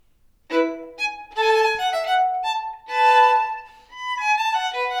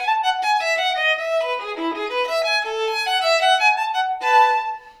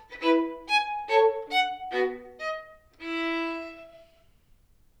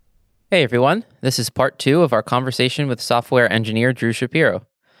Hey everyone, this is part 2 of our conversation with software engineer Drew Shapiro.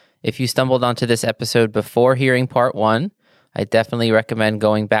 If you stumbled onto this episode before hearing part 1, I definitely recommend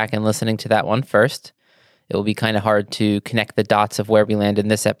going back and listening to that one first. It will be kind of hard to connect the dots of where we land in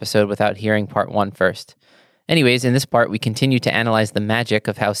this episode without hearing part 1 first. Anyways, in this part, we continue to analyze the magic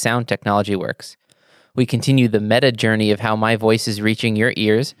of how sound technology works. We continue the meta journey of how my voice is reaching your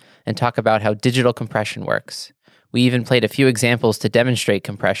ears and talk about how digital compression works. We even played a few examples to demonstrate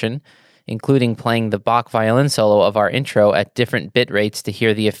compression, including playing the Bach violin solo of our intro at different bit rates to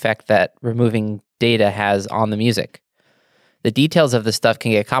hear the effect that removing data has on the music. The details of this stuff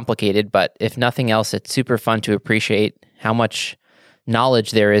can get complicated, but if nothing else, it's super fun to appreciate how much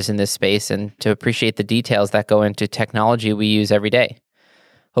knowledge there is in this space and to appreciate the details that go into technology we use every day.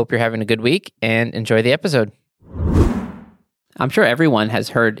 Hope you're having a good week and enjoy the episode. I'm sure everyone has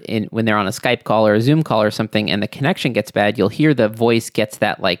heard when they're on a Skype call or a Zoom call or something and the connection gets bad, you'll hear the voice gets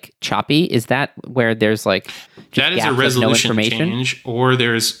that like choppy. Is that where there's like that is a resolution change, or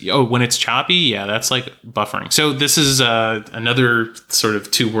there's when it's choppy, yeah, that's like buffering. So this is another sort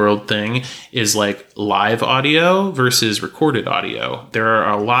of two-world thing is like live audio versus recorded audio. There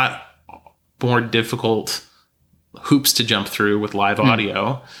are a lot more difficult hoops to jump through with live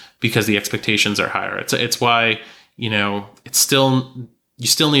audio because the expectations are higher. It's why you still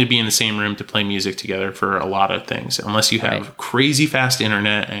need to be in the same room to play music together for a lot of things, unless you have crazy fast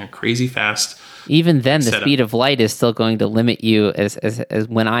internet and crazy fast. Even then, the speed of light is still going to limit you. As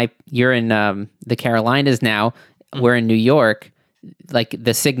when you're in the Carolinas now, we're in New York. Like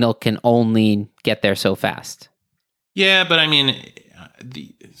the signal can only get there so fast. Yeah, but I mean,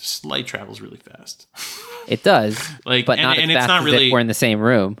 the light travels really fast. It does, but not as fast as if we're in the same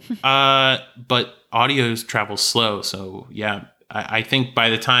room. But audio travels slow, so yeah, I think by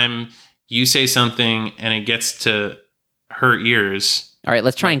the time you say something and it gets to her ears. All right,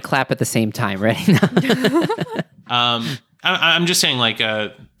 let's try and clap at the same time. Ready? I'm just saying, like,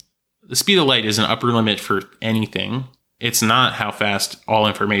 the speed of light is an upper limit for anything. It's not how fast all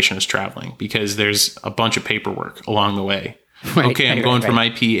information is traveling, because there's a bunch of paperwork along the way. I'm going from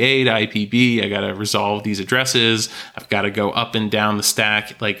IP-A to IP-B. I got to resolve these addresses. I've got to go up and down the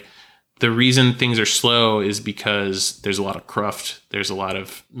stack. Like, the reason things are slow is because there's a lot of cruft. There's a lot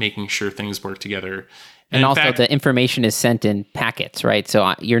of making sure things work together. And also the information is sent in packets, right?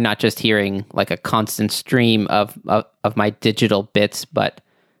 So you're not just hearing like a constant stream of my digital bits, but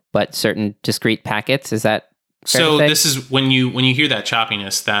certain discrete packets. Is that fair to say? This is when you hear that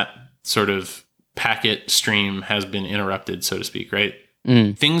choppiness, that sort of packet stream has been interrupted, so to speak, right?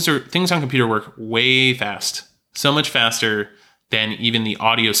 Things on computer work way fast, so much faster than even the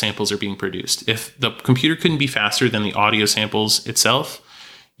audio samples are being produced. If the computer couldn't be faster than the audio samples itself,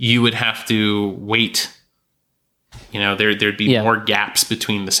 you would have to wait. There'd be more gaps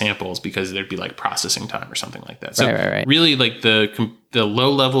between the samples because there'd be like processing time or something like that. So really, like the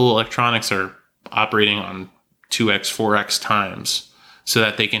low level electronics are operating on 2x, 4x times, so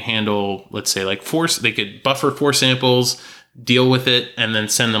that they can handle, let's say, like they could buffer 4 samples, deal with it, and then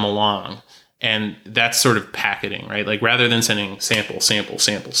send them along. And that's sort of packeting, right? Like, rather than sending sample,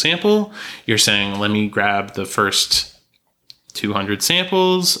 you're saying, let me grab the first 200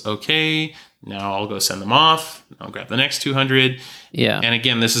 samples. Okay, now I'll go send them off. I'll grab the next 200. Yeah. And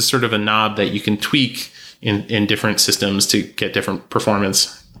again, this is sort of a knob that you can tweak in different systems to get different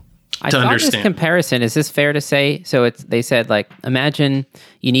performance. I saw this comparison. Is this fair to say? So they said, like, imagine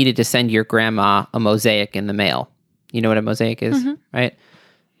you needed to send your grandma a mosaic in the mail. You know what a mosaic is, right?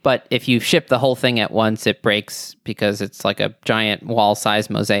 But if you ship the whole thing at once, it breaks because it's like a giant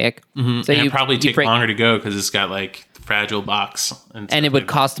wall-sized mosaic. So it probably take longer to go because it's got like fragile box. And it would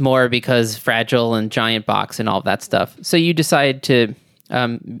cost more because fragile and giant box and all of that stuff. So you decide to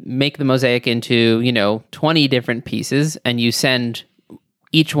make the mosaic into 20 different pieces, and you send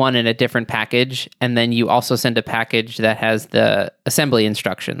each one in a different package, and then you also send a package that has the assembly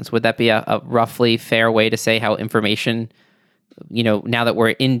instructions. Would that be a roughly fair way to say how information, now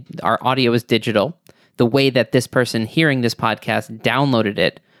that our audio is digital, the way that this person hearing this podcast downloaded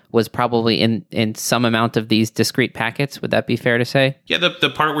it was probably in some amount of these discrete packets? Would that be fair to say? Yeah, the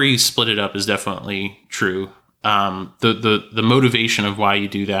part where you split it up is definitely true. The motivation of why you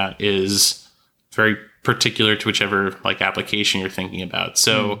do that is very particular to whichever like application you're thinking about.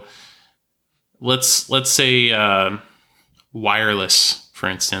 So let's say wireless, for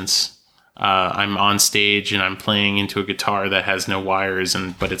instance. I'm on stage and I'm playing into a guitar that has no wires,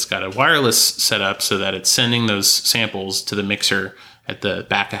 but it's got a wireless setup so that it's sending those samples to the mixer at the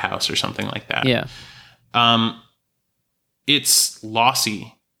back of house or something like that. Yeah. It's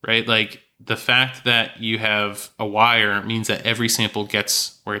lossy, right? Like the fact that you have a wire means that every sample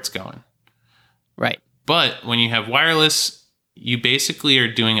gets where it's going. Right. But when you have wireless, you basically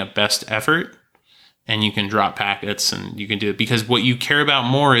are doing a best effort, and you can drop packets and you can do it, because what you care about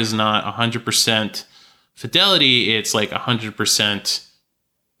more is not 100% fidelity. It's like 100%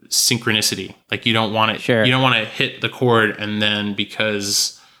 synchronicity. Like you don't want it. Sure. You don't want to hit the chord and then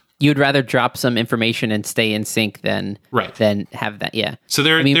because you'd rather drop some information and stay in sync than have that. Yeah. So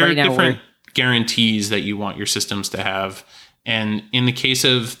there are different guarantees that you want your systems to have. And in the case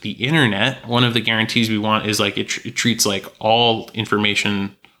of the internet, one of the guarantees we want is like it treats like all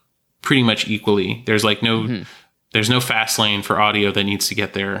information pretty much equally. There's like there's no fast lane for audio that needs to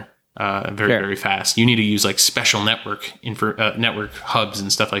get there very fast. You need to use like special network hubs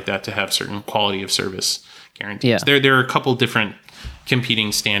and stuff like that to have certain quality of service guarantees. Yeah. There are a couple different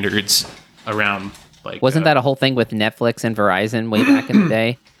competing standards around. Like, wasn't that a whole thing with Netflix and Verizon way back in the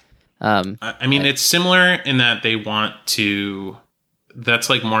day? I mean, it's similar in that they want to.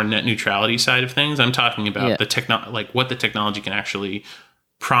 That's like more net neutrality side of things. I'm talking about the like what the technology can actually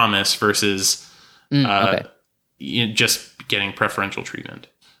promise versus just getting preferential treatment.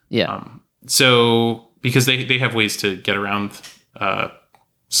 Yeah. So because they have ways to get around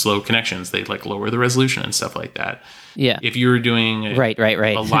slow connections, they like lower the resolution and stuff like that. Yeah. If you were doing a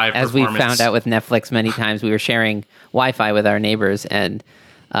live as we found out with Netflix many times, we were sharing Wi-Fi with our neighbors, and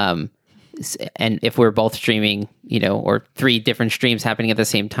if we're both streaming, or 3 different streams happening at the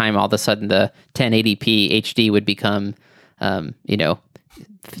same time, all of a sudden the 1080p HD would become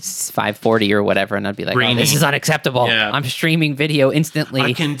 540 or whatever, and I'd be like, oh, this is unacceptable. Yeah. I'm streaming video instantly.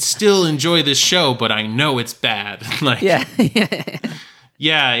 I can still enjoy this show, but I know it's bad.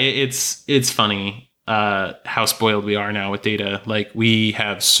 It's funny how spoiled we are now with data. Like we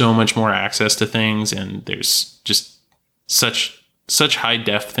have so much more access to things, and there's just such high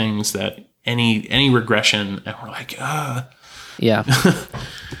def things that any regression, and we're like, yeah.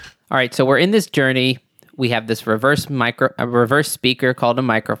 All right, so we're in this journey. We have this reverse speaker called a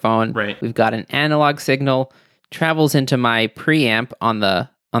microphone. Right. We've got an analog signal, travels into my preamp on the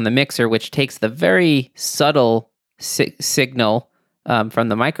mixer, which takes the very subtle signal from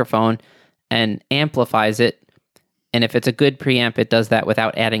the microphone and amplifies it. And if it's a good preamp, it does that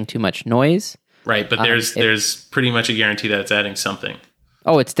without adding too much noise. Right, but there's pretty much a guarantee that it's adding something.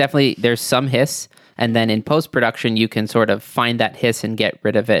 Oh, it's definitely, there's some hiss, and then in post-production, you can sort of find that hiss and get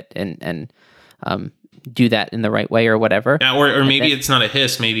rid of it and do that in the right way or whatever. Yeah, or maybe it's not a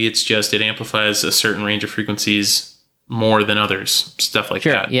hiss, maybe it's just it amplifies a certain range of frequencies more than others, stuff like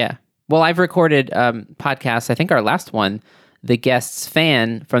that. Yeah. Well, I've recorded podcasts, I think our last one, the guest's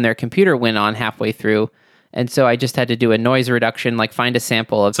fan from their computer went on halfway through, and so I just had to do a noise reduction, like find a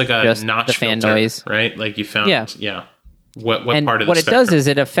sample of it's like a just notch the fan filter, noise. Right? Like you found, what and part of the what spectrum? It does is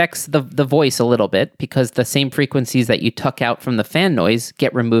it affects the voice a little bit, because the same frequencies that you tuck out from the fan noise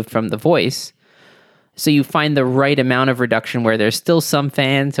get removed from the voice. So you find the right amount of reduction where there's still some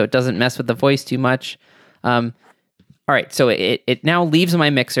fan, so it doesn't mess with the voice too much. All right, so it now leaves my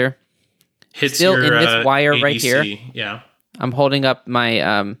mixer. Hits still your, in this wire ADC, right here. Yeah. I'm holding up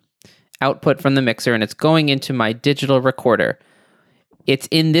my output from the mixer, and it's going into my digital recorder. It's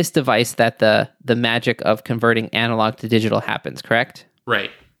in this device that the magic of converting analog to digital happens, correct?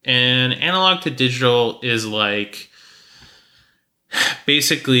 Right. And analog to digital is like,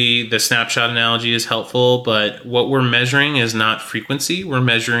 basically the snapshot analogy is helpful, but what we're measuring is not frequency. We're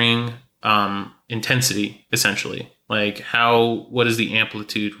measuring intensity, essentially. Like what is the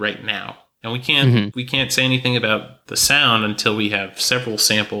amplitude right now? And we can't say anything about the sound until we have several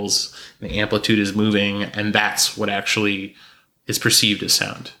samples and the amplitude is moving, and that's what actually is perceived as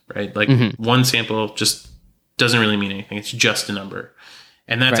sound, right? Like one sample just doesn't really mean anything. It's just a number.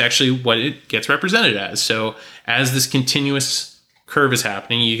 And that's actually what it gets represented as. So as this continuous curve is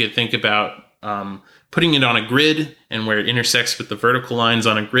happening, you could think about putting it on a grid, and where it intersects with the vertical lines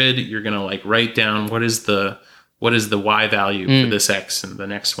on a grid, you're going to like write down what is the Y value for this X, and the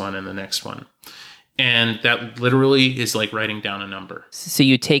next one, and the next one. And that literally is like writing down a number. So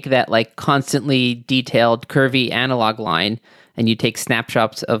you take that like constantly detailed curvy analog line, and you take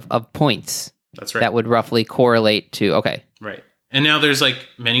snapshots of points. That's right. That would roughly correlate to, okay. Right. And now there's like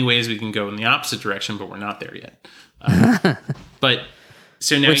many ways we can go in the opposite direction, but we're not there yet. But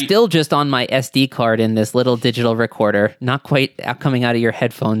so now we're still just on my SD card in this little digital recorder, not quite coming out of your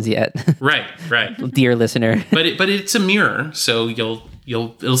headphones yet. Right. Dear listener. But it's a mirror, so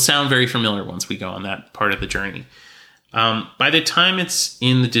it'll sound very familiar once we go on that part of the journey. By the time it's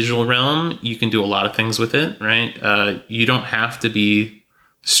in the digital realm, you can do a lot of things with it, right? You don't have to be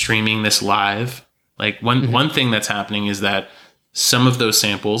streaming this live. Like one thing that's happening is that some of those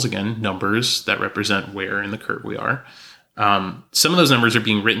samples, again, numbers that represent where in the curve we are. Some of those numbers are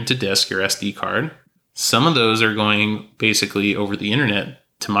being written to disk, your SD card. Some of those are going basically over the internet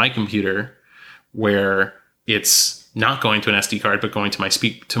to my computer, where it's not going to an SD card, but going to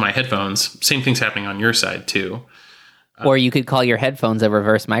my headphones. Same thing's happening on your side too. Or you could call your headphones a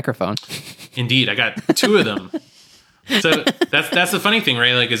reverse microphone. Indeed, I got 2 of them. So that's the funny thing,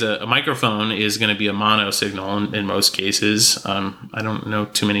 right? Like, is a microphone is going to be a mono signal in most cases. I don't know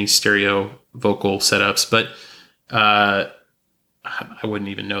too many stereo vocal setups, but I wouldn't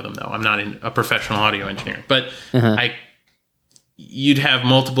even know them though. I'm not a professional audio engineer, but you'd have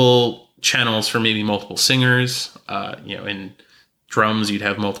multiple channels for maybe multiple singers. In drums, you'd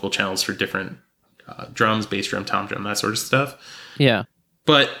have multiple channels for different drums, bass drum, tom drum, that sort of stuff. Yeah.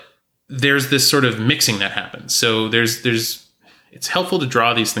 But there's this sort of mixing that happens. So it's helpful to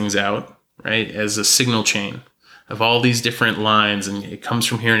draw these things out, right, as a signal chain of all these different lines, and it comes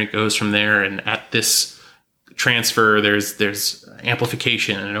from here and it goes from there, and at this transfer there's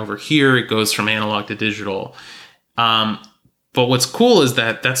amplification, and over here it goes from analog to digital. But what's cool is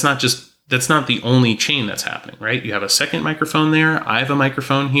that that's not the only chain that's happening, right? You have a second microphone there. I have a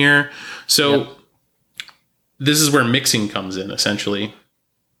microphone here. So This is where mixing comes in, essentially,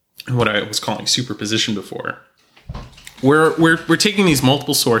 what I was calling superposition before. We're taking these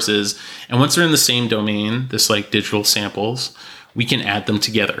multiple sources, and once they're in the same domain, this like digital samples, we can add them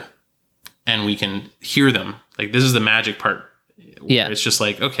together, and we can hear them. Like, this is the magic part. Yeah, it's just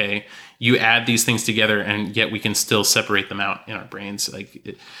like, okay, you add these things together, and yet we can still separate them out in our brains.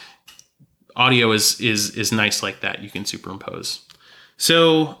 Like, audio is nice like that. You can superimpose.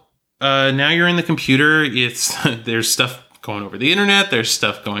 So now you're in the computer. There's stuff going over the internet. There's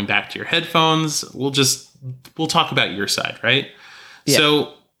stuff going back to your headphones. We'll talk about your side, right? Yeah.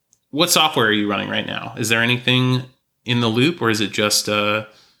 So what software are you running right now? Is there anything in the loop, or is it just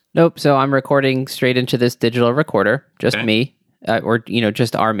Nope. So I'm recording straight into this digital recorder, just me, or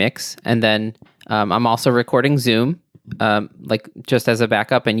just our mix, and then I'm also recording Zoom, like just as a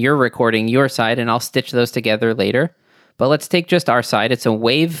backup, and you're recording your side, and I'll stitch those together later. But let's take just our side. It's a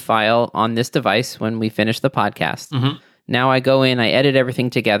WAV file on this device when we finish the podcast. Mm-hmm. Now I go in, I edit everything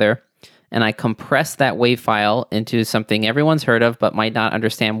together, and I compress that WAV file into something everyone's heard of but might not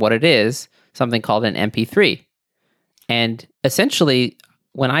understand what it is, something called an MP3. And essentially,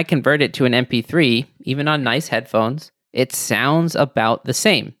 when I convert it to an MP3, even on nice headphones, it sounds about the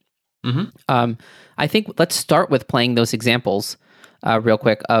same. Mm-hmm. I think let's start with playing those examples real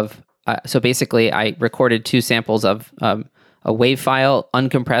quick of... so basically, I recorded 2 samples of a WAV file,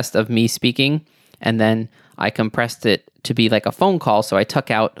 uncompressed, of me speaking, and then I compressed it to be like a phone call, so I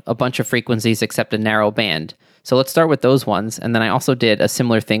took out a bunch of frequencies except a narrow band. So let's start with those ones, and then I also did a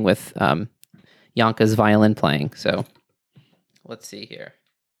similar thing with Yanka's violin playing. So let's see here.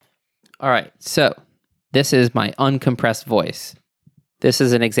 All right, so this is my uncompressed voice. This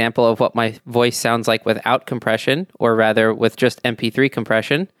is an example of what my voice sounds like without compression, or rather with just MP3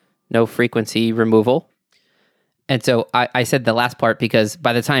 compression. No frequency removal. And so I said the last part because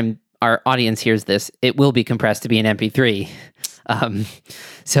by the time our audience hears this, it will be compressed to be an MP3.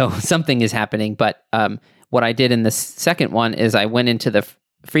 So something is happening. But what I did in the second one is I went into the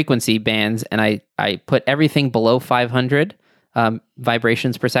frequency bands and I put everything below 500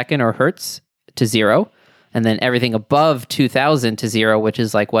 vibrations per second or hertz to 0. And then everything above 2000 to 0, which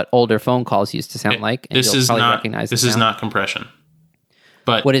is like what older phone calls used to sound like. And this is not compression.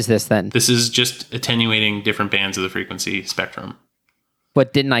 But what is this then? This is just attenuating different bands of the frequency spectrum.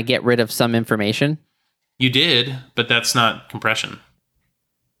 But didn't I get rid of some information? You did, but that's not compression.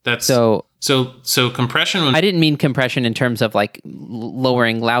 That's so compression. I didn't mean compression in terms of like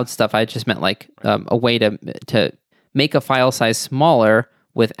lowering loud stuff. I just meant like a way to make a file size smaller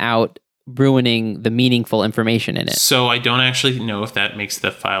without ruining the meaningful information in it. So I don't actually know if that makes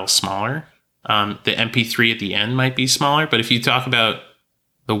the file smaller. The MP3 at the end might be smaller, but if you talk about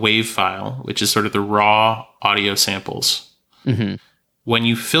the WAV file, which is sort of the raw audio samples, mm-hmm. When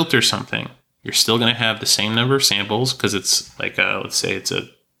you filter something, you're still going to have the same number of samples because it's like, let's say it's a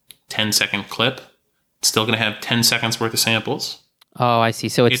 10-second clip. It's still going to have 10 seconds worth of samples. Oh, I see.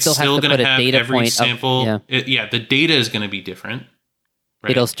 So it's still has to put a data every point. Sample, the data is going to be different. Right?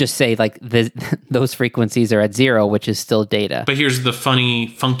 It'll just say like those frequencies are at 0, which is still data. But here's the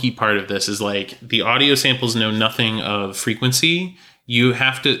funky part of this is like the audio samples know nothing of frequency. You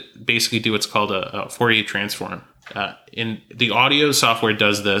have to basically do what's called a Fourier transform. In the audio software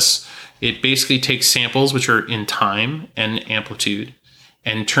does this. It basically takes samples which are in time and amplitude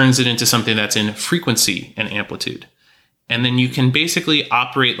and turns it into something that's in frequency and amplitude. And then you can basically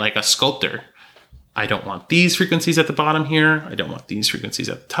operate like a sculptor. I don't want these frequencies at the bottom here. I don't want these frequencies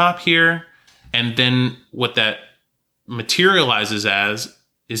at the top here. And then what that materializes as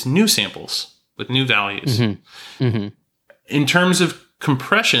is new samples with new values. Mm-hmm. Mm-hmm. In terms of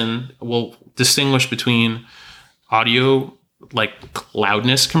compression, we'll distinguish between audio like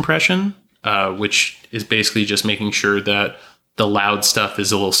loudness compression, which is basically just making sure that the loud stuff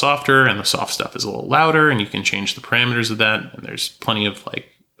is a little softer and the soft stuff is a little louder, and you can change the parameters of that. And there's plenty of like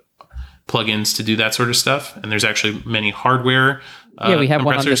plugins to do that sort of stuff. And there's actually many hardware. We have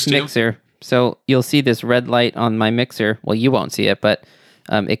one on this mixer. So you'll see this red light on my mixer. Well, you won't see it, but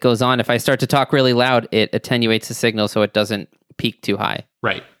it goes on. If I start to talk really loud, it attenuates the signal so it doesn't peak too high.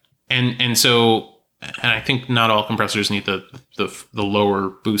 Right. And so, and I think not all compressors need the lower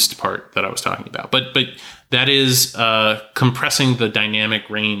boost part that I was talking about, but that is compressing the dynamic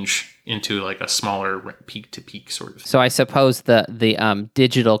range into like a smaller peak to peak sort of. So I suppose the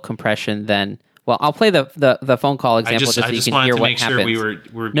digital compression then. Well, I'll play the phone call example just so you can hear what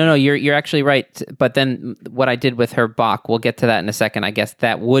happens. No, you're actually right. But then what I did with her Bach, we'll get to that in a second. I guess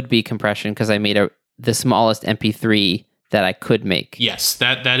that would be compression because I made the smallest MP3 that I could make. Yes,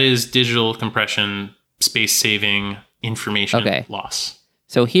 that is digital compression, space saving, information loss.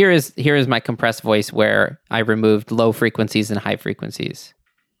 So here is my compressed voice where I removed low frequencies and high frequencies.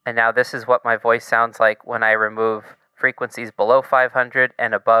 And now this is what my voice sounds like when I remove frequencies below 500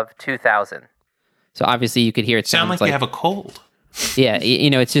 and above 2000. So obviously you could hear it sound like you have a cold. Yeah,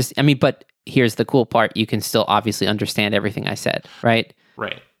 it's just, but here's the cool part. You can still obviously understand everything I said, right?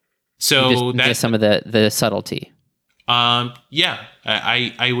 Right. So that's some of the subtlety. Yeah,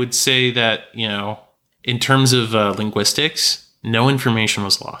 I would say that, in terms of linguistics, no information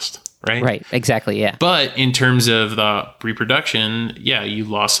was lost. Right? Right, exactly, yeah. But in terms of the reproduction, yeah, you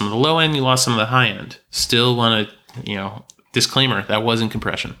lost some of the low end, you lost some of the high end. Still want to, disclaimer, that wasn't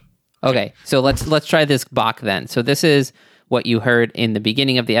compression. Okay, so let's try this Bach then. So this is what you heard in the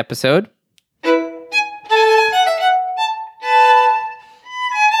beginning of the episode.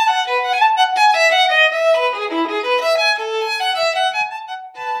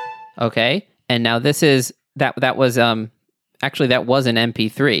 Okay, and now this is, that was actually, that was an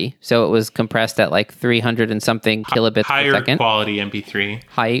MP3, so it was compressed at like 300 and something kilobits per second. Higher quality MP3.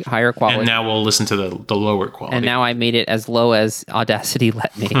 Higher quality. And now we'll listen to the lower quality. And now I made it as low as Audacity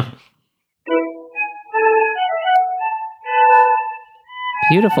let me.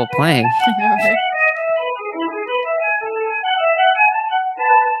 Beautiful playing. I know, right?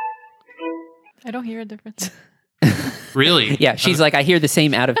 I don't hear a difference. Really? Yeah, she's like, I hear the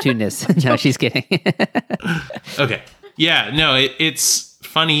same out of tuneness. No, she's kidding. Okay. Yeah, no, it's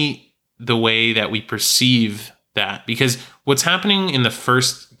funny the way that we perceive that, because what's happening in the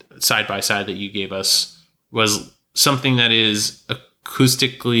first side-by-side that you gave us was something that is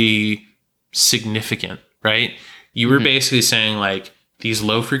acoustically significant, right? You were basically saying like, these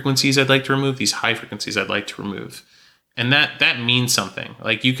low frequencies I'd like to remove, these high frequencies I'd like to remove. And that means something.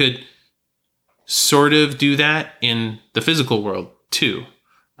 Like you could sort of do that in the physical world too.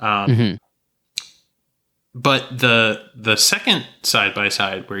 But the second side by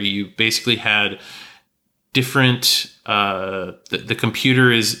side, where you basically had different, the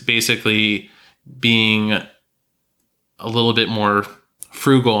computer is basically being a little bit more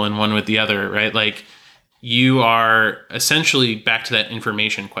frugal in one with the other, right? Like you are essentially back to that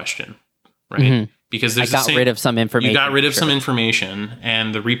information question, right? Because there's I got rid of some information. You got rid of some information,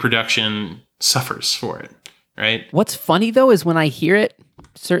 and the reproduction suffers for it, right? What's funny though is when I hear it,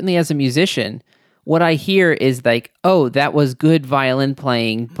 certainly as a musician, what I hear is like, oh, that was good violin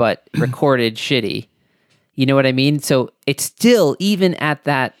playing, but recorded shitty. You know what I mean? So it still, even at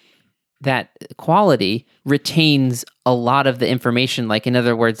that quality, retains a lot of the information. Like, in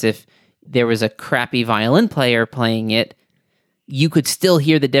other words, if there was a crappy violin player playing it, you could still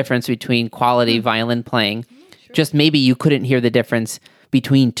hear the difference between quality violin playing. Sure. Just maybe you couldn't hear the difference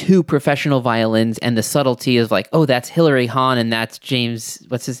between two professional violins and the subtlety of like, oh, that's Hilary Hahn and that's James,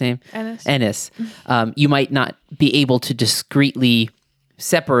 what's his name? Ennis. You might not be able to discreetly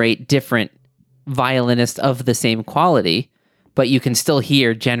separate different violinists of the same quality, but you can still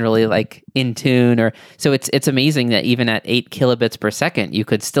hear generally like in tune. Or so it's amazing that even at 8 kilobits per second, you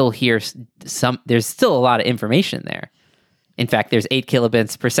could still hear there's still a lot of information there. In fact, there's 8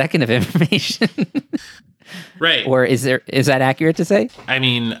 kilobits per second of information. Right. Or is that accurate to say? I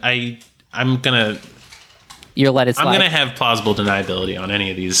mean, I'm gonna let it slide. I'm gonna have plausible deniability on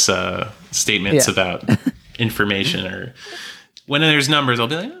any of these statements about information, or when there's numbers, I'll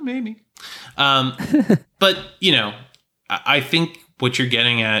be like, oh, maybe. But I think what you're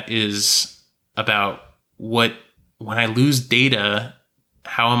getting at is about when I lose data,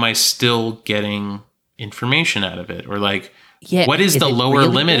 how am I still getting information out of it? Or like, Yeah, what is the lower really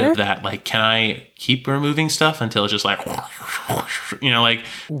limit there? of that? Like, can I keep removing stuff until it's just like, like,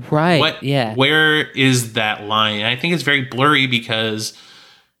 Right. what, yeah. where is that line? And I think it's very blurry because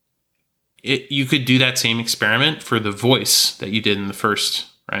you could do that same experiment for the voice that you did in the first,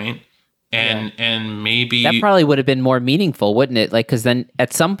 right? And maybe That probably would have been more meaningful, wouldn't it? Like, because then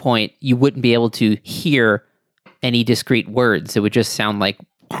at some point you wouldn't be able to hear any discrete words. It would just sound like.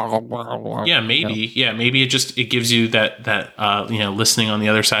 maybe it gives you that listening on the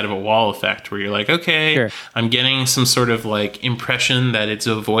other side of a wall effect where you're like, okay, Sure. I'm getting some sort of like impression that it's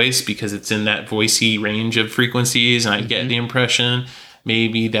a voice because it's in that voicey range of frequencies, and I get the impression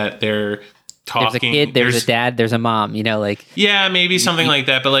maybe that they're talking. There's a kid, there's a dad, there's a mom. Like maybe something like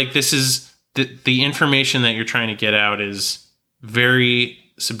that. But like, this is the information that you're trying to get out is very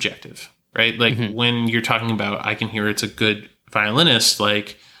subjective, right? Like when you're talking about, I can hear it's a good violinist,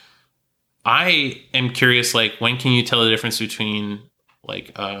 like I am curious, like when can you tell the difference between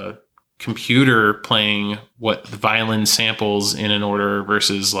like a computer playing what the violin samples in an order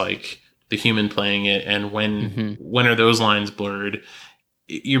versus like the human playing it, and when are those lines blurred?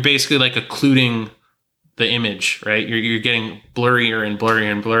 You're basically like occluding the image, right? You're getting blurrier and blurrier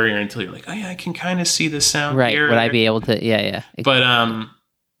and blurrier until you're like, oh yeah, I can kind of see the sound right. here. Would I be able to? Yeah. But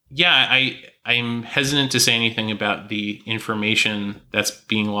I'm hesitant to say anything about the information that's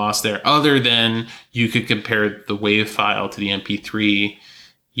being lost there, other than you could compare the WAV file to the MP3.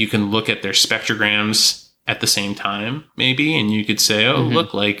 You can look at their spectrograms at the same time, maybe, and you could say, oh,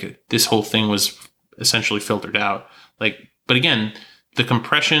 look, like this whole thing was essentially filtered out. Like, but again, the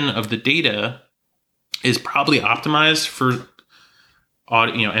compression of the data is probably optimized for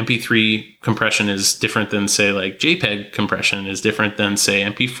audio. MP3 compression is different than, say, like JPEG compression is different than, say,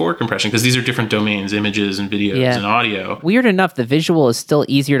 MP4 compression, because these are different domains, images and videos and audio. Weird enough, the visual is still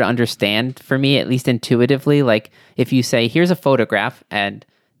easier to understand for me, at least intuitively. Like if you say, here's a photograph, and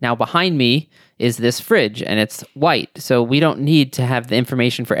now behind me is this fridge, and it's white. So we don't need to have the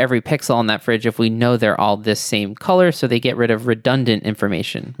information for every pixel on that fridge if we know they're all this same color. So they get rid of redundant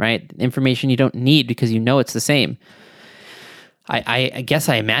information, right? Information you don't need because you know it's the same. I guess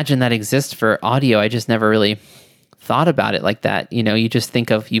I imagine that exists for audio. I just never really thought about it like that. You just think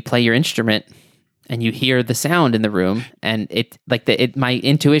of, you play your instrument and you hear the sound in the room, and my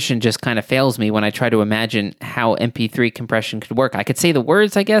intuition just kind of fails me when I try to imagine how MP3 compression could work. I could say the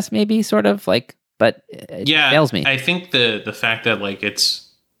words, I guess, maybe sort of like, but it fails me. I think the fact that like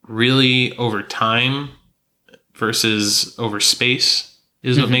it's really over time versus over space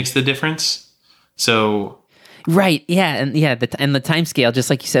is what makes the difference. So. Right. Yeah. And the time scale,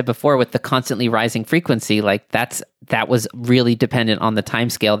 just like you said before, with the constantly rising frequency, like that was really dependent on the time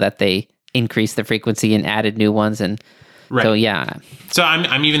scale that they increased the frequency and added new ones. And so, yeah. So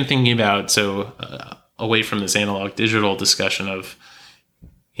I'm even thinking about, away from this analog digital discussion of,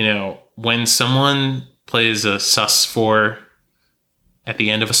 when someone plays a sus4 at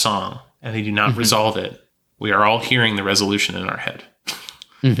the end of a song and they do not resolve it, we are all hearing the resolution in our head.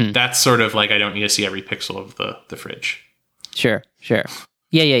 That's sort of like, I don't need to see every pixel of the fridge. Sure.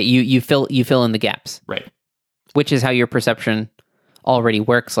 Yeah. You fill in the gaps. Right. Which is how your perception already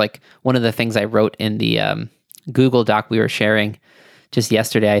works. Like one of the things I wrote in the Google Doc we were sharing just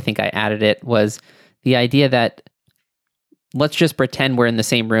yesterday, I think I added it, was the idea that let's just pretend we're in the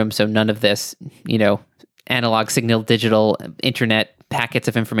same room. So none of this, analog signal, digital, internet, packets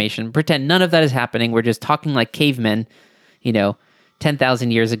of information, pretend none of that is happening. We're just talking like cavemen, 10,000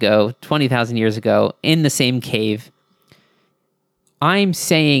 years ago, 20,000 years ago, in the same cave. I'm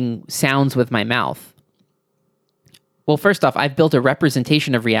saying sounds with my mouth. Well, first off, I've built a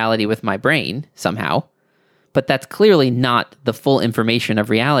representation of reality with my brain somehow, but that's clearly not the full information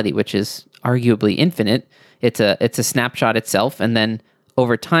of reality, which is arguably infinite. It's a snapshot itself, and then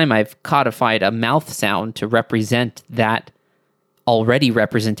over time, I've codified a mouth sound to represent that already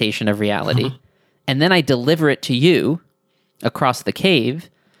representation of reality, and then I deliver it to you across the cave,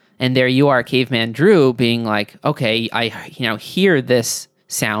 and there you are, caveman Drew, being like, okay, I hear this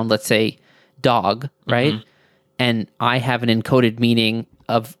sound, let's say dog, right? And I have an encoded meaning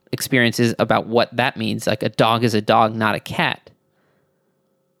of experiences about what that means. Like a dog is a dog, not a cat.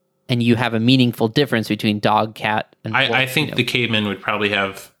 And you have a meaningful difference between dog, cat, and I think the cavemen would probably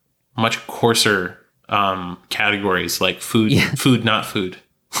have much coarser categories, like food, food, not food.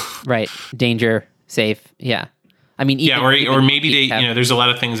 Right. Danger, safe. Yeah. I mean, or maybe they, there's a lot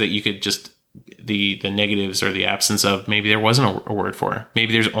of things that you could just, the negatives or the absence of, maybe there wasn't a word for.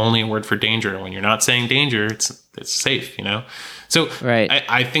 Maybe there's only a word for danger. When you're not saying danger, it's safe, So right.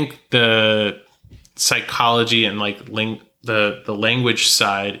 I think the psychology and like the language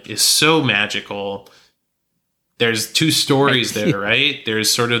side is so magical. There's two stories there, right? There's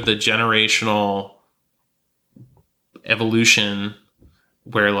sort of the generational evolution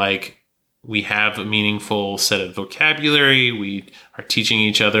where like we have a meaningful set of vocabulary, we are teaching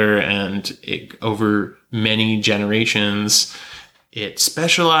each other, and over many generations, it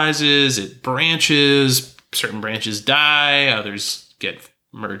specializes, it branches, certain branches die, others get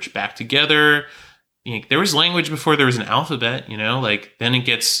merged back together. There was language before there was an alphabet, like then it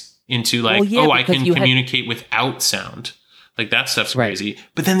gets into like, I can communicate without sound. Like that stuff's crazy.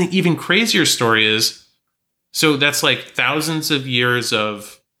 But then the even crazier story is, so that's like thousands of years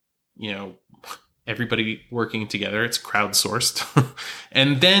of, everybody working together. It's crowdsourced.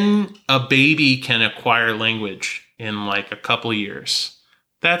 And then a baby can acquire language in like a couple of years.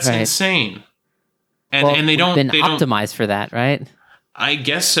 That's insane. And they don't optimize for that, right? I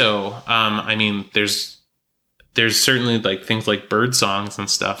guess so. I mean, there's certainly like things like bird songs and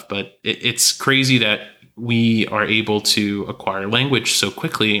stuff, but it's crazy that we are able to acquire language so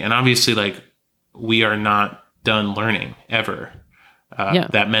quickly. And obviously, like, we are not done learning ever.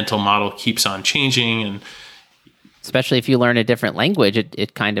 That mental model keeps on changing, and especially if you learn a different language,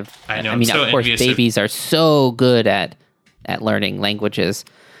 it kind of. I know. I mean, so of course, babies are so good at learning languages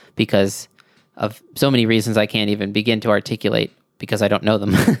because of so many reasons I can't even begin to articulate because I don't know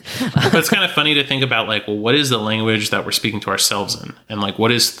them. But it's kind of funny to think about, like, well, what is the language that we're speaking to ourselves in, and like,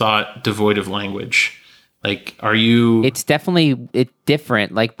 what is thought devoid of language? Like, are you... It's definitely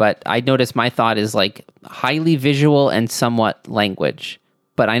different, like, but I notice my thought is, like, highly visual and somewhat language.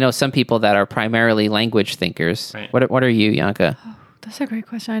 But I know some people that are primarily language thinkers. Right. What are you, Janka? Oh, that's a great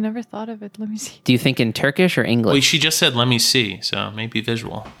question. I never thought of it. Let me see. Do you think in Turkish or English? Well, she just said, let me see, so maybe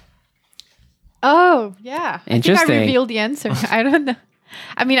visual. Oh, yeah. Interesting. I think I revealed the answer. I don't know.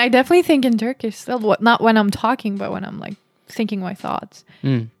 I mean, I definitely think in Turkish still, not when I'm talking, but when I'm, like, thinking my thoughts.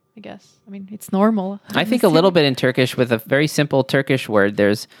 I guess. I mean, it's normal. I think a little bit in Turkish with a very simple Turkish word.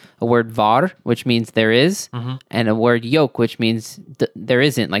 There's a word var, which means there is, and a word yok, which means there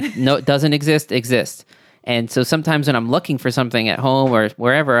isn't. Like, no, it doesn't exist, exists. And so sometimes when I'm looking for something at home or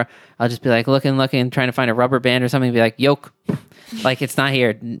wherever, I'll just be like looking, trying to find a rubber band or something, and be like, yok. Like, it's not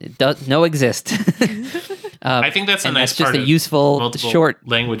here. It no exist. I think that's a nice part part of of useful short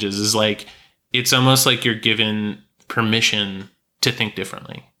languages is like, it's almost like you're given permission to think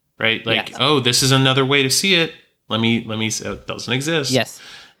differently. Right? Like, this is another way to see it. Let me say it doesn't exist. Yes.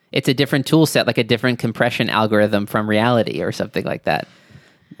 It's a different tool set, like a different compression algorithm from reality or something like that.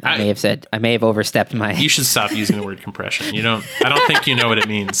 I may have overstepped my... You should stop using the word compression. I don't think you know what it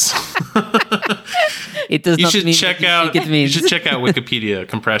means. It does not mean You should check out Wikipedia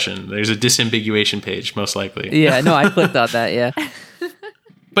compression. There's a disambiguation page, most likely. Yeah, no, I clicked on that, yeah.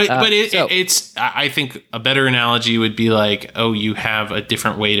 But it's I think a better analogy would be like, you have a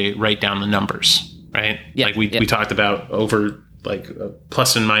different way to write down the numbers, right? Yeah, like we talked about over like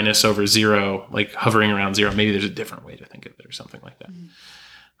plus and minus over zero, like hovering around zero. Maybe there's a different way to think of it or something like that.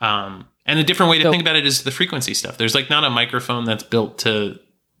 And a different way to think about it is the frequency stuff. There's like not a microphone that's built to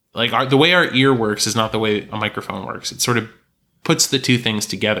like the way our ear works is not the way a microphone works. It sort of puts the two things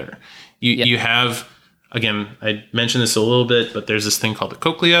together. You have... Again, I mentioned this a little bit, but there's this thing called the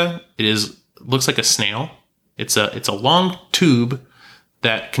cochlea. It looks like a snail. It's a long tube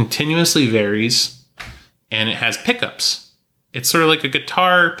that continuously varies, and it has pickups. It's sort of like a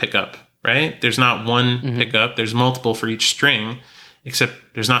guitar pickup, right? There's not one pickup. There's multiple for each string, except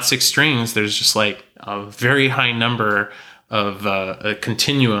there's not 6 strings. There's just like a very high number of a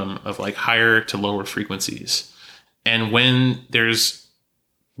continuum of like higher to lower frequencies. And when there's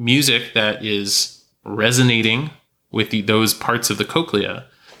music that is resonating with those parts of the cochlea,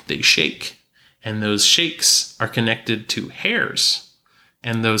 they shake, and those shakes are connected to hairs,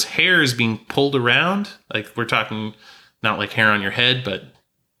 and those hairs being pulled around, like we're talking not like hair on your head, but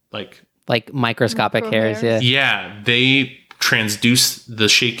like microscopic hairs. Yeah, they transduce the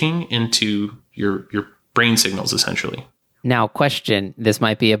shaking into your brain signals, essentially. Now, question, this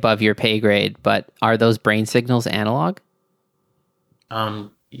might be above your pay grade, but are those brain signals analog?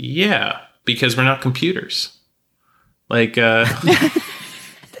 Yeah, because we're not computers. Like,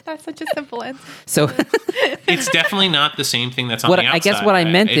 that's such a simple answer. So it's definitely not the same thing that's on the outside. I guess what I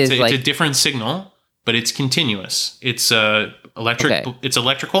meant is it's a different signal, but it's continuous. It's electric. Okay. It's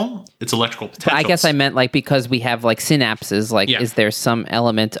electrical. It's electrical potentials. But I guess I meant like because we have like synapses. Like, is there some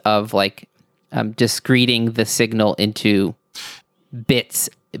element of like discreting the signal into bits,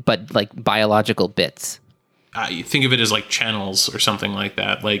 but like biological bits? You think of it as like channels or something like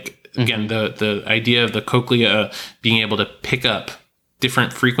that. Like, again, the idea of the cochlea being able to pick up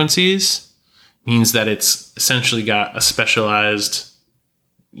different frequencies means that it's essentially got a specialized,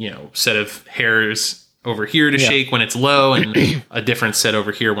 set of hairs over here to shake when it's low and a different set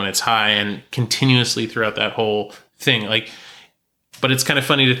over here when it's high, and continuously throughout that whole thing. But it's kind of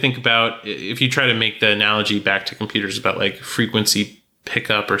funny to think about if you try to make the analogy back to computers about like frequency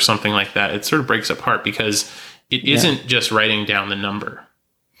pickup or something like that. It sort of breaks apart because it isn't just writing down the number.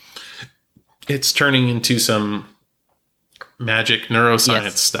 It's turning into some magic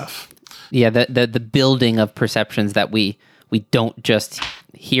neuroscience stuff. Yeah, the building of perceptions that we don't just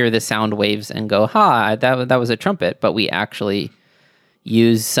hear the sound waves and go, ha, that was a trumpet, but we actually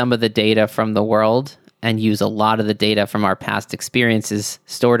use some of the data from the world and use a lot of the data from our past experiences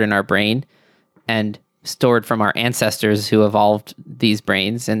stored in our brain and stored from our ancestors who evolved these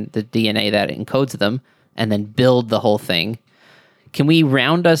brains and the DNA that encodes them, and then build the whole thing. Can we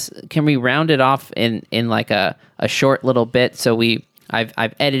round it off in like a short little bit? So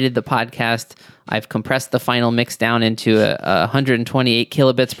I've edited the podcast. I've compressed the final mix down into a 128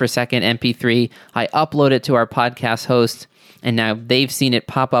 kilobits per second MP3. I upload it to our podcast host, and now they've seen it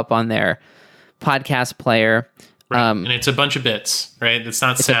pop up on their podcast player. Right. And it's a bunch of bits, right? It's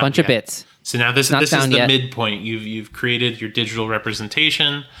not sound a bunch yet. of bits. So now this is the midpoint. You've created your digital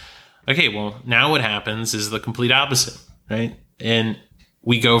representation. Okay, well, now what happens is the complete opposite, right? And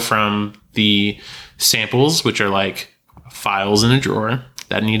we go from the samples, which are like files in a drawer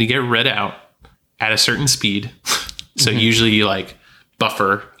that need to get read out at a certain speed. So usually you like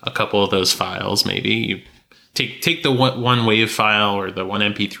buffer a couple of those files. Maybe you take the one wave file or the one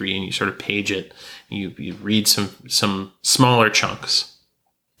MP3 and you sort of page it. You read some smaller chunks.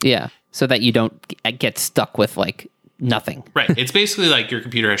 Yeah, so that you don't get stuck with like nothing. Right. It's basically like your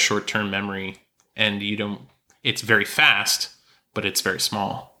computer has short-term memory, and it's very fast, but it's very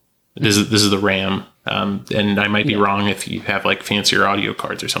small. This is the RAM. And I might be wrong if you have like fancier audio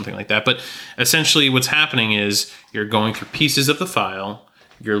cards or something like that. But essentially what's happening is you're going through pieces of the file.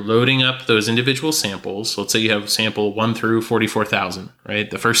 You're loading up those individual samples. So let's say you have sample 1 through 44,000, right?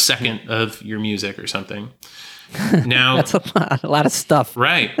 The first second of your music or something. Now that's a lot of stuff.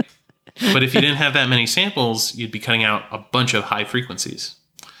 Right. But if you didn't have that many samples, you'd be cutting out a bunch of high frequencies.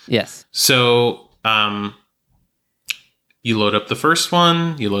 Yes. So you load up the first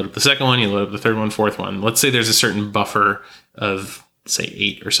one, you load up the second one, you load up the third one, fourth one. Let's say there's a certain buffer of, say,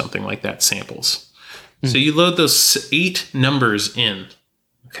 8 or something like that samples. So you load those 8 numbers in,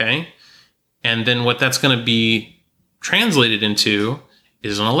 okay? And then what that's going to be translated into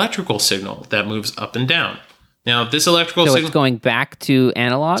is an electrical signal that moves up and down. Now, this electrical signal... So it's going back to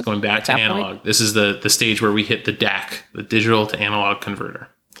analog? It's going back to analog. Point? This is the stage where we hit the DAC, the digital to analog converter.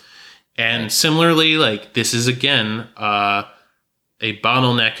 And similarly, like this is, again, a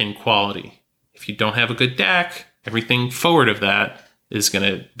bottleneck in quality. If you don't have a good DAC, everything forward of that is going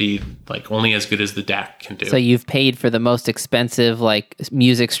to be like only as good as the DAC can do. So you've paid for the most expensive like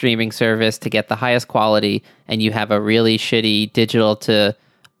music streaming service to get the highest quality, and you have a really shitty digital to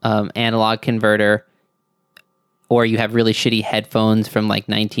analog converter, or you have really shitty headphones from like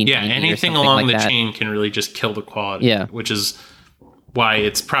 1990. Yeah, anything along the chain can really just kill the quality. Yeah, which is why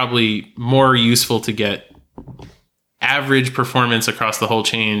it's probably more useful to get average performance across the whole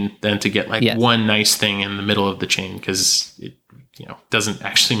chain than to get like one nice thing in the middle of the chain, because it doesn't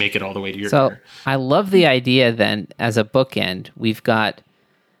actually make it all the way to your ear. I love the idea then as a bookend. We've got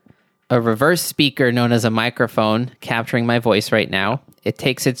a reverse speaker known as a microphone capturing my voice right now. It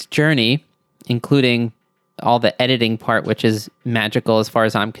takes its journey, including all the editing part, which is magical as far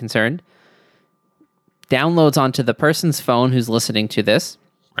as I'm concerned, downloads onto the person's phone who's listening to this.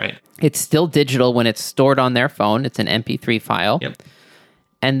 Right. It's still digital when it's stored on their phone. It's an MP3 file. Yep.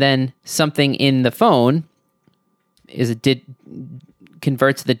 And then something in the phone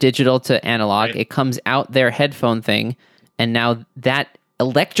converts the digital to analog. Right. It comes out their headphone thing, and now that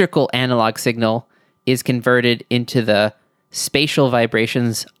electrical analog signal is converted into the spatial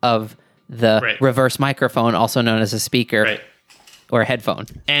vibrations of the reverse microphone, also known as a speaker or a headphone.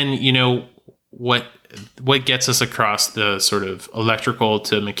 And what gets us across the sort of electrical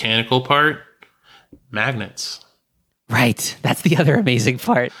to mechanical part? Magnets. Right. That's the other amazing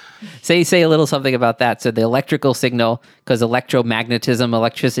part. Say a little something about that. So the electrical signal, because electromagnetism,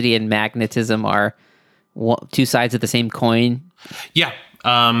 electricity and magnetism are two sides of the same coin. Yeah.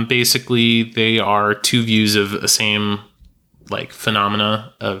 Basically, they are two views of the same like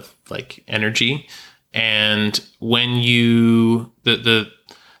phenomena of like energy. And when the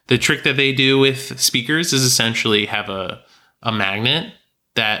trick that they do with speakers is essentially have a magnet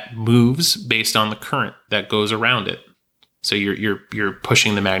that moves based on the current that goes around it. So you're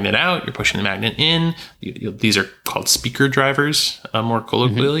pushing the magnet out, you're pushing the magnet in. These are called speaker drivers, more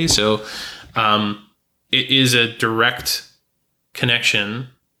colloquially. So It is a direct connection,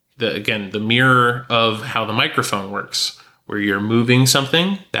 the mirror of how the microphone works, where you're moving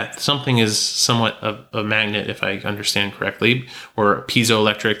something. That something is somewhat of a magnet, if I understand correctly, or a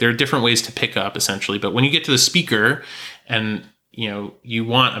piezoelectric. There are different ways to pick up, essentially. But when you get to the speaker, and you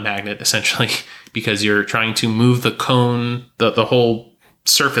want a magnet, essentially, because you're trying to move the cone, the whole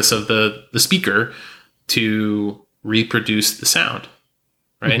surface of the speaker to reproduce the sound,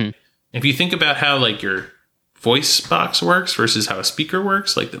 right? Mm-hmm. If you think about how like your voice box works versus how a speaker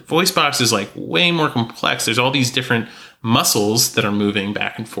works, like the voice box is like way more complex. There's all these different muscles that are moving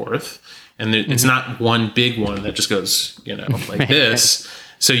back and forth, and it's not one big one that just goes, like this.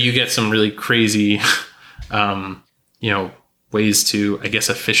 So you get some really crazy, ways to, I guess,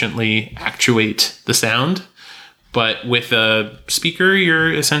 efficiently actuate the sound. But with a speaker,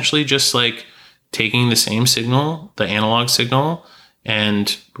 you're essentially just like taking the same signal, the analog signal,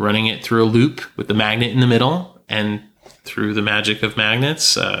 and running it through a loop with the magnet in the middle, and through the magic of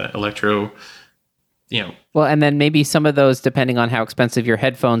magnets, Well, and then maybe some of those, depending on how expensive your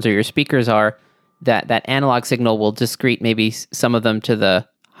headphones or your speakers are, that analog signal will discrete maybe some of them to the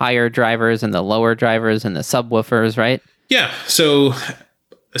higher drivers and the lower drivers and the subwoofers, right? Yeah. So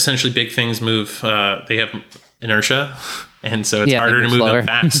essentially big things move, they have inertia, and so it's harder to move them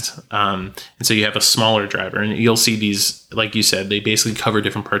fast. And so you have a smaller driver, and you'll see these, like you said, they basically cover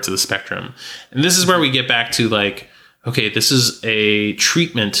different parts of the spectrum. And this is where we get back to like, okay, this is a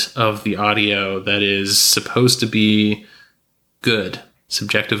treatment of the audio that is supposed to be good,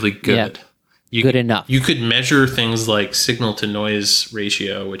 subjectively good. Yeah. Good enough. You could measure things like signal to noise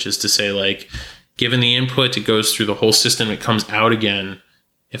ratio, which is to say, like, given the input, it goes through the whole system, it comes out again.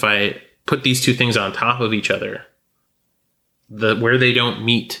 If I put these two things on top of each other, where they don't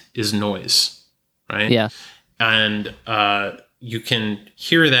meet is noise, right? Yeah. And you can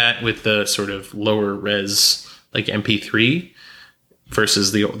hear that with the sort of lower res, like MP3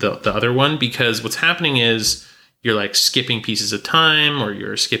 versus the other one, because what's happening is you're like skipping pieces of time, or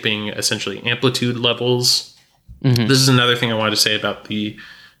you're skipping essentially amplitude levels. Mm-hmm. This is another thing I wanted to say about the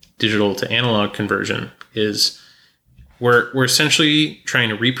digital to analog conversion is we're essentially trying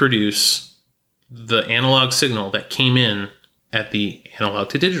to reproduce the analog signal that came in at the analog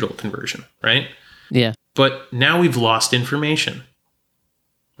to digital conversion, right? Yeah. But now we've lost information,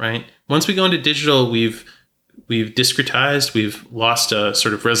 right? Once we go into digital, we've discretized, we've lost a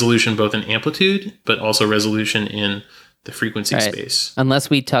sort of resolution, both in amplitude, but also resolution in the frequency space. Unless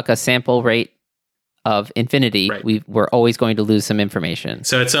we took a sample rate of infinity, we're always going to lose some information.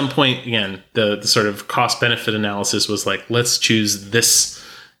 So at some point, again, the sort of cost benefit analysis was like, let's choose this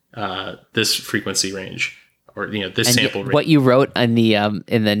frequency range, or this sample rate. What you wrote in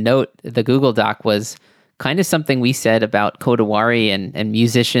the note, the Google Doc, was kind of something we said about Kodawari and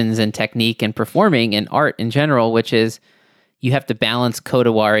musicians and technique and performing and art in general, which is you have to balance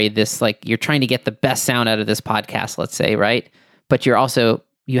Kodawari, this like you're trying to get the best sound out of this podcast, let's say, right? But you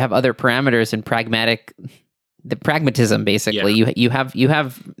have other parameters and the pragmatism, basically. Yeah. You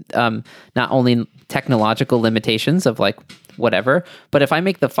have not only technological limitations of like whatever, but if I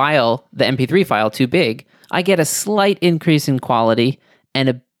make the MP3 file too big, I get a slight increase in quality and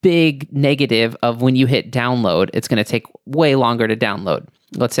a big negative of when you hit download, it's going to take way longer to download.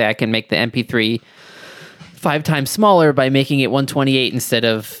 Let's say I can make the MP3 5 times smaller by making it 128 instead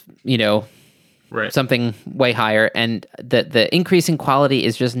of, something way higher. And the increase in quality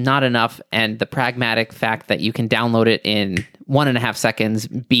is just not enough. And the pragmatic fact that you can download it in 1.5 seconds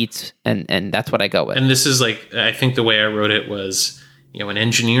beats, and that's what I go with. And this is like, I think the way I wrote it was, in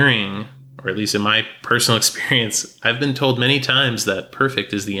engineering, or at least in my personal experience, I've been told many times that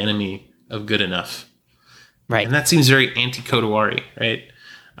perfect is the enemy of good enough. Right. And that seems very anti-Kodawari, right?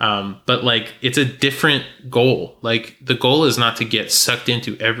 But like, it's a different goal. Like, the goal is not to get sucked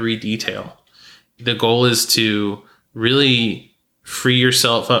into every detail. The goal is to really free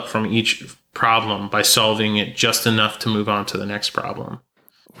yourself up from each problem by solving it just enough to move on to the next problem.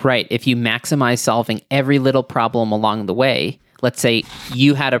 Right. If you maximize solving every little problem along the way, let's say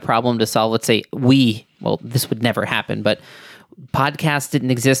you had a problem to solve. Let's say this would never happen, but podcasts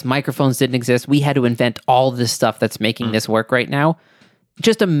didn't exist, microphones didn't exist. We had to invent all this stuff that's making this work right now.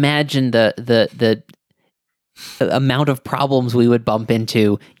 Just imagine the amount of problems we would bump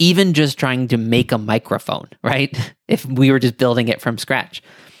into, even just trying to make a microphone, right? If we were just building it from scratch.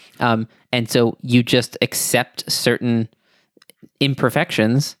 And so you just accept certain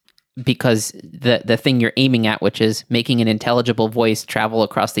imperfections because the thing you're aiming at, which is making an intelligible voice travel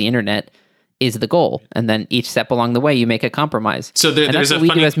across the internet, is the goal. And then each step along the way, you make a compromise. So that's what we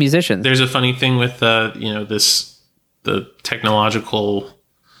do as musicians. There's a funny thing with the technological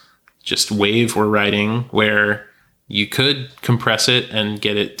just wave we're writing, where you could compress it and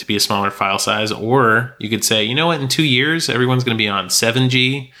get it to be a smaller file size, or you could say, you know what, in 2 years, everyone's going to be on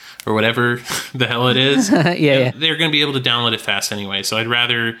 7G or whatever the hell it is. Yeah. They're going to be able to download it fast anyway. So I'd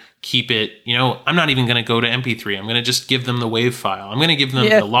rather keep it, I'm not even going to go to MP3. I'm going to just give them the WAV file. I'm going to give them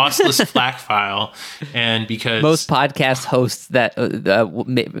the lossless FLAC file. And because most podcast hosts that,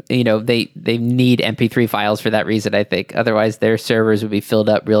 they need MP3 files for that reason, I think. Otherwise, their servers would be filled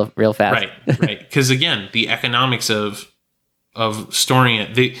up real fast. Right. Because again, the economics of storing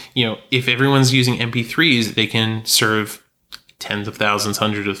it, if everyone's using MP3s, they can serve tens of thousands,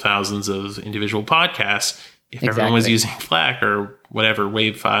 hundreds of thousands of individual podcasts. If everyone was using FLAC or whatever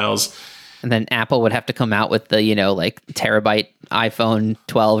WAV files. And then Apple would have to come out with the, terabyte iPhone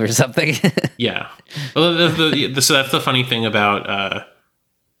 12 or something. Yeah. Well, so that's the funny thing about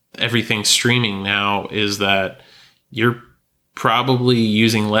everything streaming now is that you're probably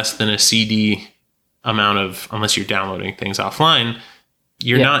using less than a CD amount of, unless you're downloading things offline,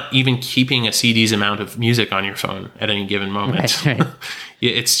 you're not even keeping a CD's amount of music on your phone at any given moment. Right.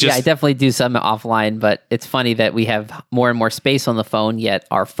 It's just... I definitely do some offline, but it's funny that we have more and more space on the phone, yet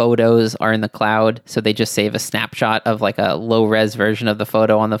our photos are in the cloud, so they just save a snapshot of like a low-res version of the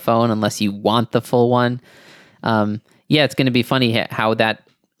photo on the phone unless you want the full one. It's going to be funny how that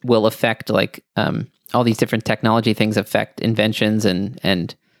will affect all these different technology things affect inventions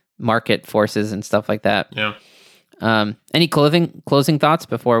and market forces and stuff like that. Yeah. Any closing thoughts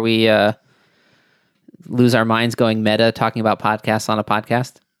before we lose our minds going meta talking about podcasts on a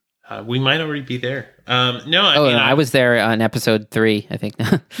podcast? We might already be there. I was there on episode 3, I think.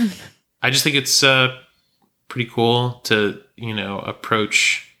 I just think it's pretty cool to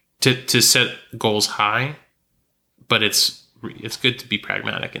approach to set goals high, but it's good to be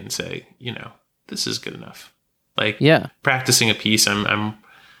pragmatic and say this is good enough. Practicing a piece, I'm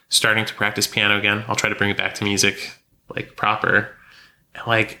starting to practice piano again. I'll try to bring it back to music proper.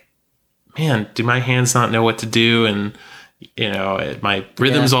 And man, do my hands not know what to do? And my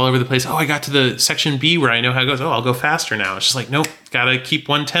rhythm's all over the place. Oh, I got to the section B where I know how it goes. Oh, I'll go faster now. It's just nope, gotta keep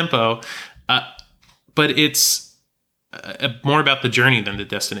one tempo. But it's more about the journey than the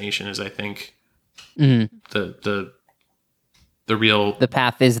destination. Is I think the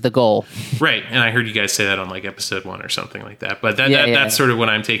path is the goal. Right. And I heard you guys say that on episode 1 or something like that. But that's sort of what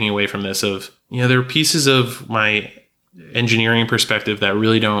I'm taking away from this of, there are pieces of my engineering perspective that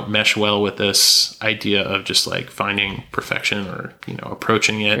really don't mesh well with this idea of just finding perfection or,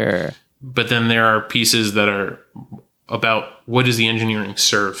 approaching it. Sure. But then there are pieces that are about what does the engineering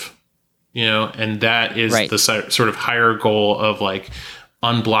serve, and that is the sort of higher goal of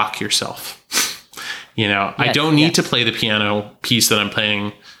unblock yourself. I don't need to play the piano piece that I'm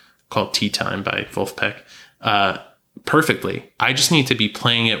playing called Tea Time by Wolfpack perfectly. I just need to be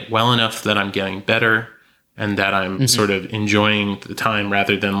playing it well enough that I'm getting better and that I'm sort of enjoying the time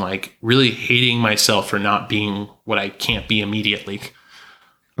rather than really hating myself for not being what I can't be immediately.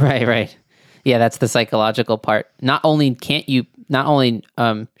 Right. Yeah, that's the psychological part. Not only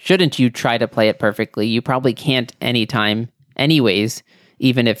shouldn't you try to play it perfectly, you probably can't anytime anyways,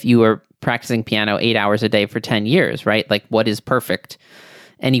 even if you were practicing piano 8 hours a day for 10 years, right? What is perfect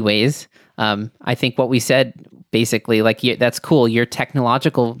anyways? I think what we said basically, that's cool. Your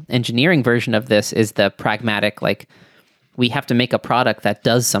technological engineering version of this is the pragmatic, we have to make a product that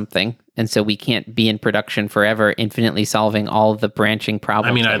does something. And so we can't be in production forever, infinitely solving all of the branching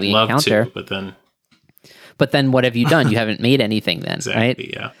problems that we encounter. But then what have you done? You haven't made anything then, right?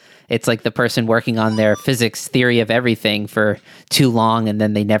 Yeah. It's like the person working on their physics theory of everything for too long, and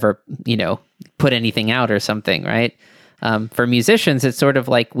then they never, put anything out or something, right? For musicians, it's sort of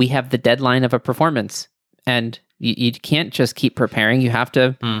we have the deadline of a performance, and you can't just keep preparing. You have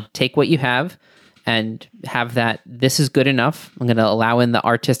to take what you have and have that, this is good enough. I'm going to allow in the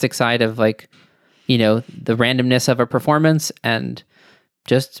artistic side of the randomness of a performance and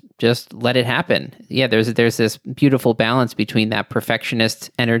just let it happen. Yeah, there's this beautiful balance between that perfectionist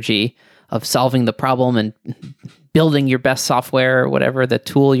energy of solving the problem and building your best software or whatever the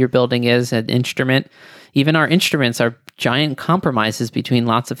tool you're building is, an instrument. Even our instruments are giant compromises between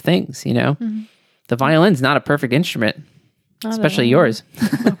lots of things, The violin's not a perfect instrument, especially yours.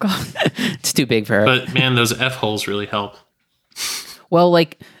 Oh, God. It's too big for her. But man, those F holes really help. Well,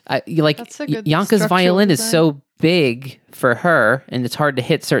 Janka's violin is so big for her, and it's hard to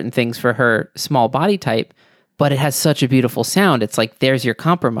hit certain things for her small body type, but it has such a beautiful sound. It's there's your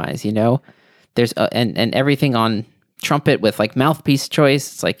compromise, There's and everything on trumpet with like mouthpiece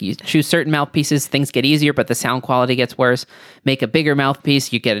choice. It's like you choose certain mouthpieces, things get easier, but the sound quality gets worse. Make a bigger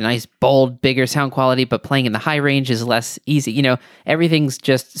mouthpiece, you get a nice, bold, bigger sound quality, but playing in the high range is less easy. You know, everything's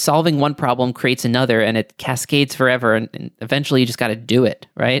just solving one problem creates another, and it cascades forever, and eventually you just got to do it,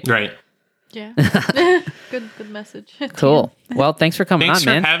 right? Right. Yeah. Good message. Cool. Well, thanks for coming Thanks on, for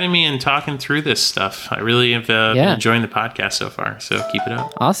man. having me and talking through this stuff. I really have been enjoying the podcast so far, so keep it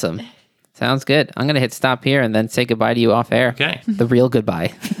up. Awesome. Sounds good. I'm going to hit stop here and then say goodbye to you off air. Okay. The real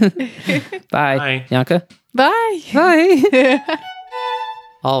goodbye. Bye. Bye. Yanka? Bye. Bye.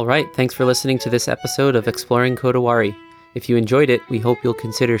 All right. Thanks for listening to this episode of Exploring Kodawari. If you enjoyed it, we hope you'll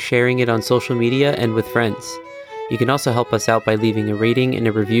consider sharing it on social media and with friends. You can also help us out by leaving a rating and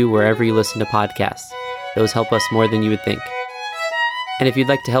a review wherever you listen to podcasts. Those help us more than you would think. And if you'd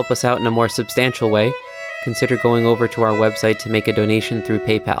like to help us out in a more substantial way, consider going over to our website to make a donation through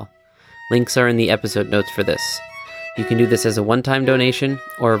PayPal. Links are in the episode notes for this. You can do this as a one-time donation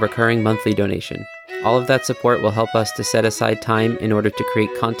or a recurring monthly donation. All of that support will help us to set aside time in order to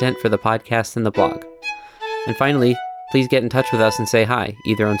create content for the podcast and the blog. And finally, please get in touch with us and say hi,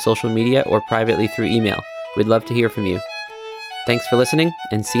 either on social media or privately through email. We'd love to hear from you. Thanks for listening,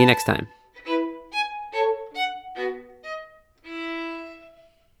 and see you next time.